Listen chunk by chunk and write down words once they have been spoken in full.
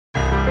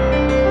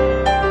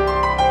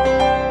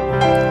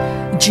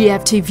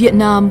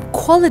GFTvietnam: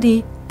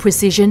 quality,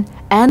 precision,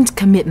 and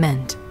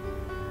commitment.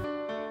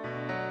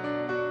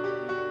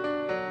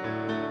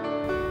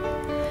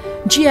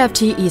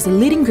 GFT is a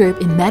leading group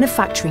in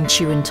manufacturing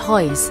children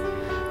toys.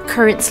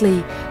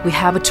 Currently, we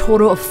have a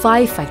total of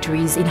 5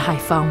 factories in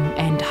Haiphong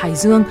and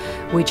Haizuong,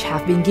 which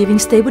have been giving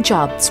stable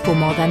jobs for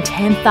more than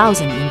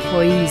 10,000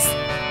 employees.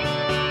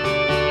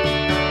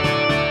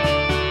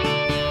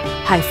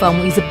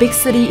 Haiphong is a big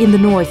city in the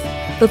north.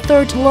 The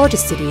third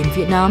largest city in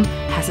Vietnam,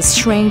 has a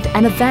strength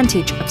and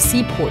advantage of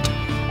seaport,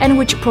 and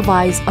which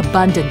provides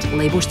abundant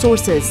labor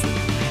sources.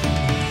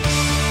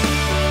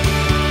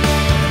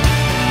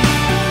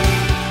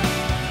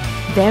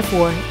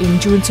 Therefore, in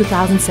June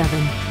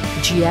 2007,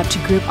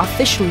 GFT Group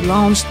officially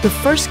launched the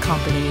first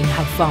company in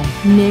Haiphong,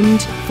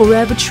 named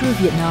Forever True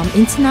Vietnam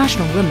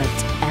International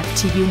Limited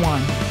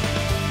 (FTV1).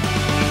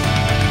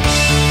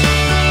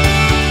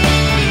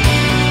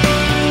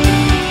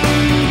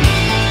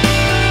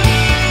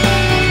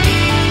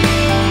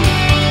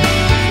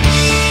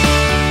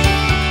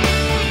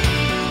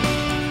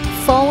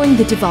 Following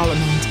the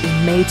development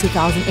in May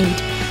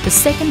 2008, the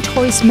second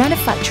toys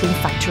manufacturing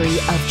factory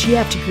of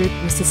GFT Group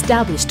was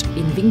established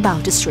in Vĩnh Bảo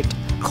district,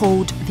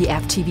 called the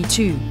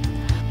FTV2.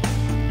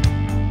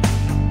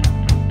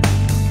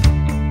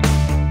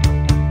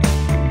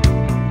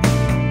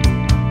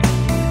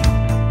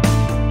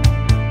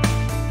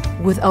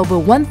 With over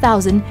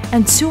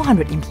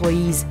 1,200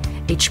 employees,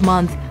 each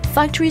month,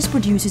 factories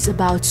produces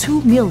about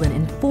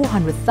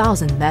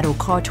 2,400,000 metal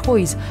car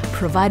toys,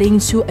 providing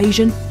to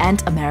Asian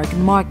and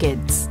American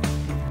markets.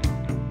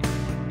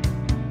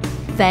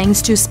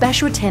 Thanks to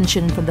special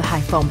attention from the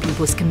Haiphong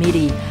People's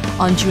Committee,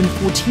 on June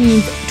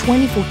 14,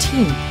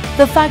 2014,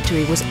 the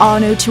factory was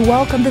honored to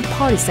welcome the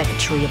Party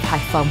Secretary of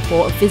Haiphong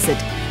for a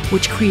visit,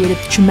 which created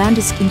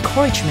tremendous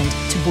encouragement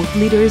to both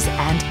leaders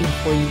and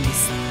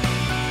employees.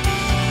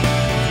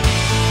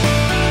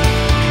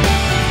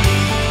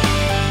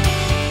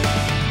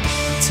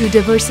 To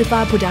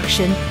diversify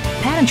production,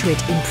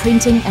 penetrate in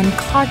printing and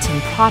carton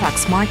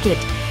products market,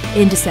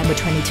 in December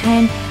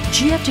 2010,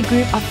 GFT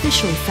Group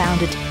officially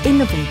founded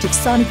Innovative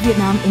Sonic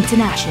Vietnam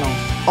International,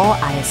 or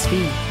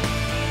ISV.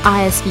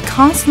 ISV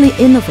constantly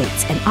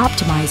innovates and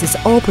optimizes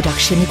all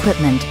production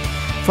equipment.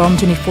 From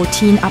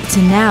 2014 up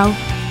to now,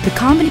 the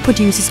company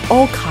produces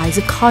all kinds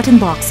of carton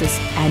boxes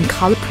and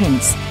color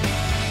prints.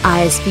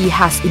 ISV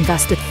has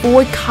invested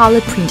 4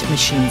 color print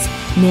machines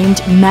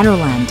named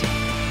Maryland,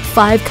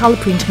 5 color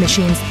print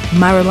machines,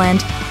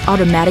 Maryland,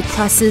 automatic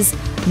presses,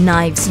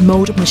 knives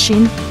mold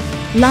machine,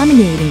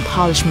 laminating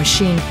polish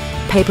machine,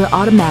 paper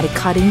automatic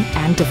cutting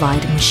and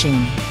divide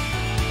machine.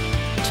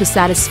 To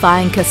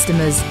satisfying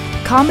customers,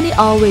 company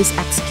always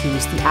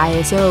executes the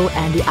ISO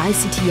and the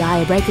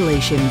ICTI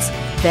regulations.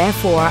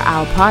 Therefore,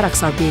 our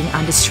products are being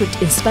under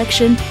strict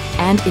inspection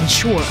and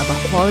ensure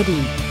about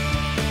quality.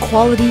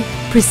 Quality,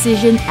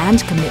 precision,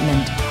 and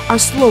commitment are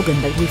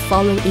slogans that we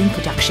follow in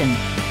production.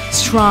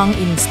 Strong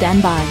in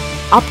standby,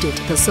 update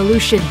the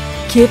solution,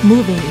 keep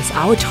moving is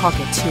our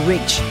target to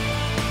reach.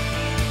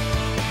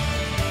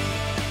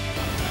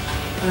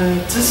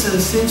 支持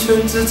新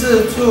春之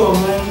至，祝我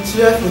们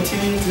GFT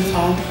集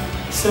团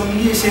生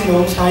意兴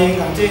隆，财源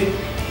广进。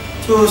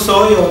祝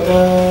所有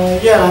的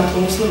越南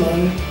同事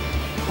们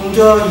工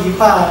作愉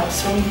快，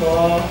生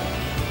活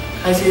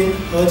开心，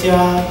阖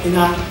家平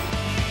安。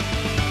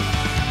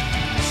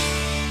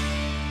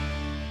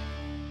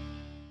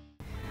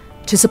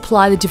To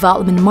supply the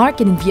development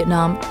market in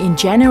Vietnam in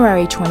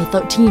January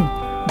 2013,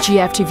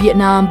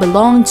 GFTvietnam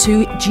belonging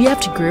to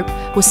GFT Group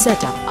was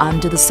set up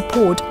under the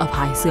support of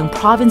Haizuong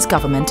Province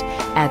government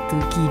at the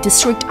Ghi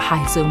District,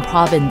 Haizuong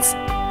Province.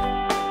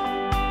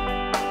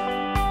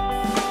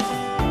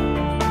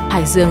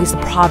 Haizuong is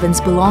the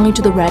province belonging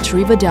to the Red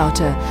River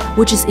Delta,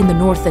 which is in the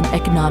Northern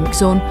Economic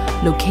Zone,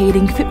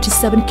 locating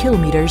 57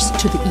 kilometers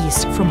to the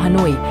east from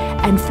Hanoi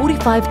and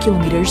 45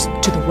 kilometers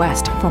to the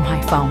west from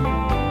Haiphong.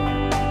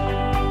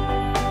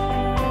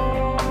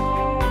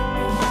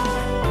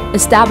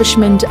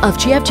 Establishment of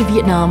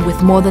GFTvietnam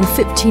with more than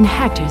 15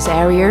 hectares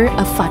area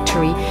of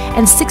factory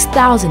and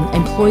 6,000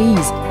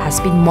 employees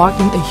has been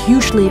marking a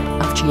huge leap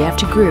of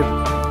GFT Group.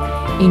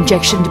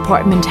 Injection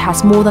department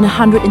has more than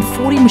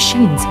 140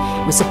 machines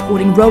with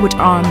supporting robot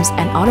arms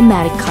and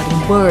automatic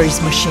cutting boards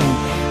machine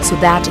so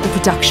that the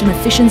production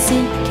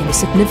efficiency can be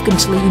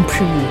significantly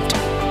improved.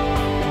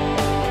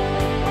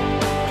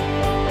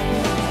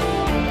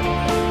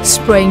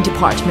 Spraying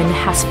department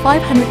has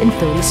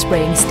 530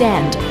 spraying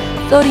stand,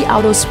 30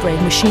 auto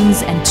spraying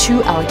machines and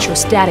 2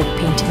 electrostatic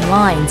painting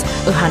lines,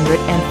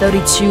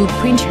 132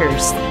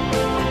 printers.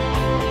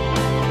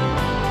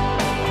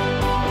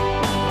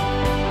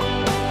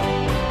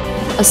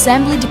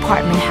 Assembly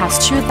department has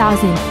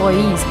 2,000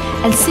 employees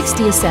and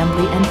 60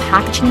 assembly and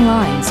packaging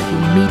lines who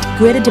meet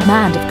greater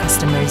demand of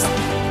customers,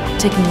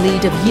 taking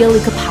lead of yearly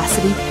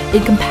capacity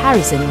in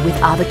comparison with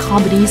other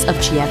companies of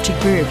GFT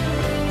Group.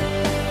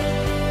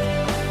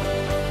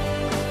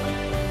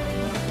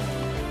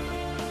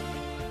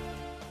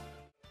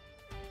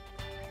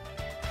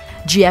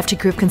 GFT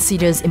Group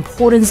considers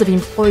importance of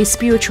employee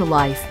spiritual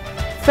life.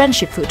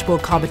 friendship football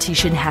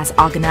competition has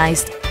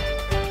organized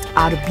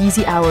out of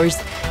busy hours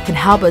can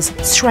help us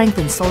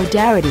strengthen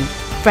solidarity,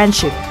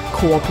 friendship,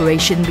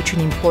 cooperation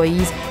between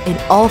employees in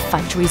all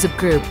factories of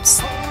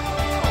groups.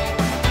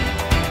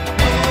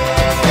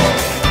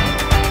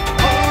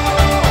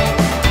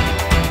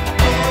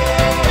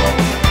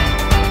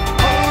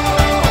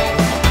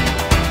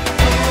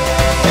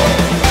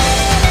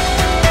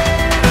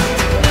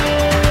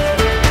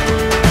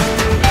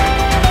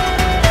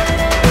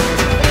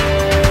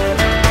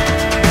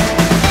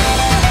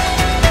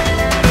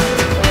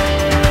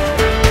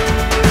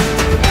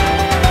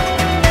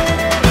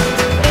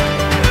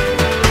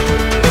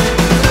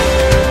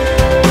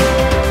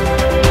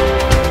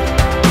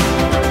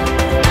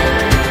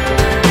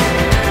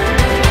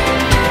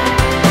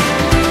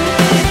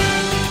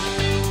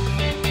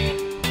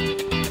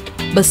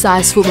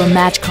 Besides football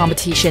match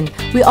competition,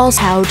 we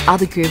also held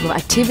other group of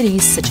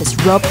activities such as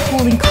rope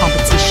pulling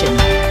competition.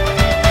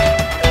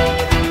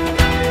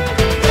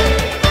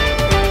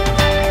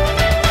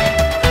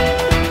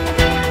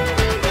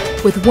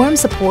 With warm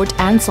support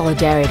and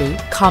solidarity,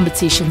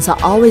 competitions are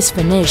always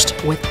finished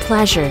with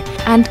pleasure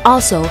and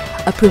also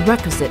a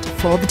prerequisite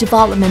for the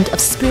development of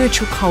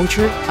spiritual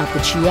culture of the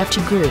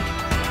GFT group.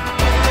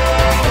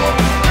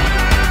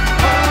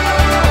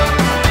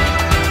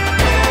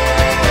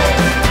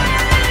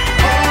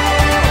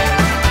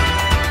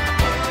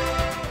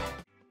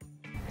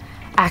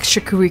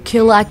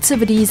 Extracurricular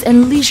activities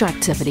and leisure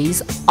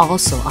activities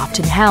also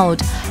often held.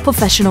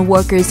 Professional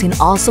workers can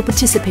also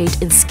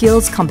participate in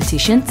skills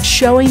competitions,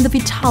 showing the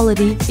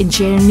vitality,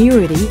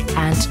 ingenuity,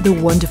 and the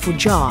wonderful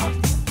job.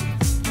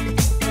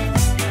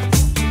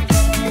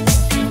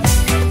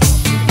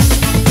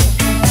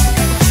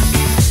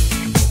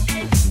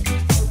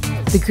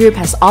 The group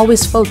has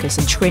always focused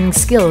on training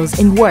skills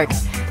in work,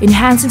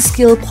 enhancing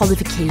skill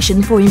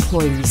qualification for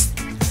employees.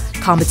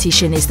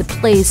 Competition is the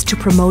place to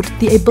promote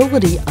the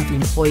ability of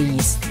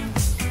employees.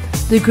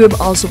 The group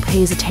also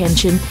pays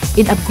attention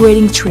in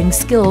upgrading training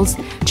skills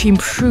to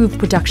improve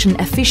production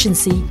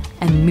efficiency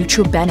and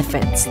mutual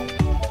benefits.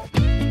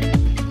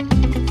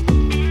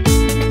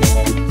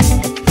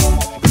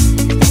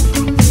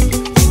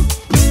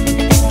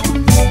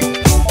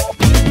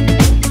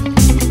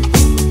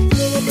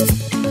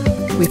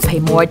 We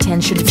pay more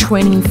attention to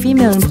training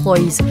female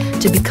employees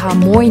to become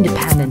more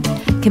independent,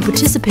 can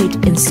participate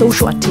in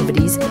social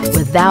activities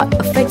without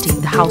affecting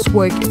the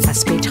housework at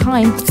spare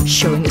time,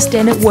 showing a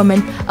standard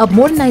woman of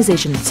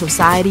modernization in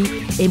society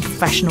in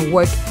professional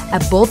work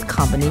at both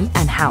company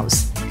and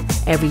house.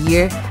 Every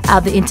year, at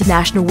the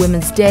International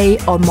Women's Day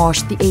on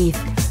March the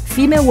 8th,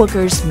 female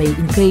workers may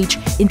engage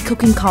in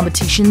cooking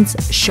competitions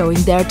showing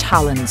their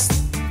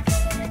talents.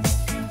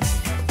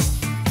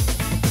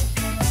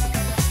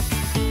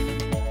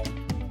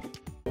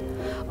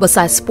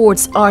 Besides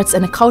sports, arts,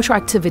 and cultural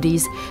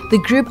activities, the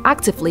group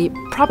actively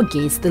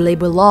propagates the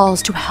labor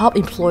laws to help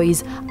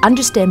employees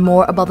understand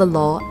more about the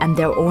law and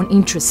their own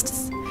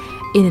interests.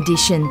 In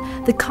addition,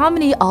 the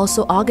company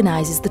also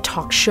organizes the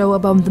talk show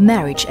about the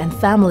marriage and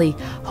family,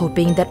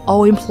 hoping that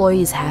all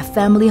employees have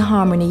family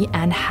harmony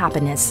and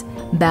happiness.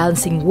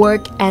 Balancing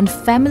work and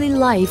family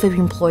life of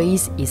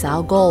employees is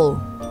our goal.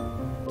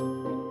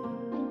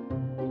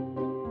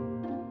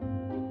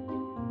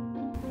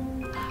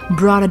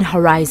 Broaden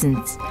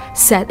horizons,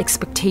 set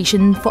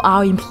expectation for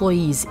our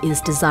employees is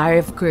desire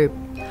of group.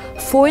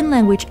 Foreign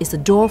language is a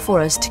door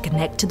for us to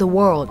connect to the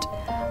world.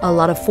 A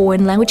lot of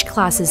foreign language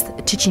classes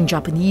teaching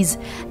Japanese,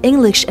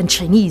 English, and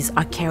Chinese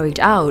are carried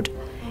out.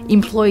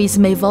 Employees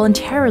may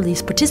voluntarily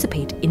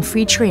participate in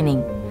free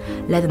training.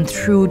 Let them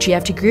through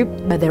GFT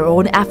Group by their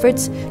own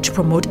efforts to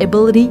promote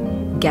ability,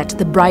 get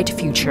the bright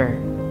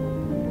future.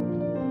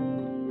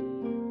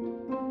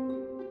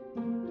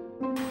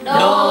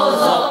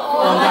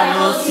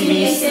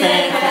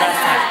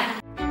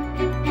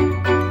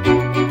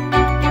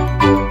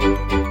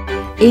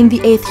 In the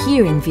 8th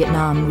year in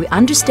Vietnam, we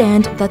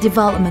understand that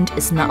development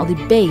is not only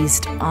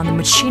based on the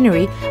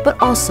machinery, but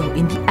also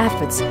in the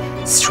efforts,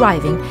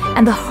 striving,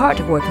 and the hard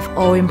work of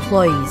all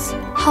employees.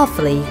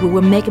 Hopefully, we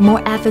will make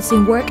more efforts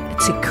in work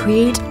to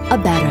create a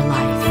better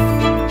life.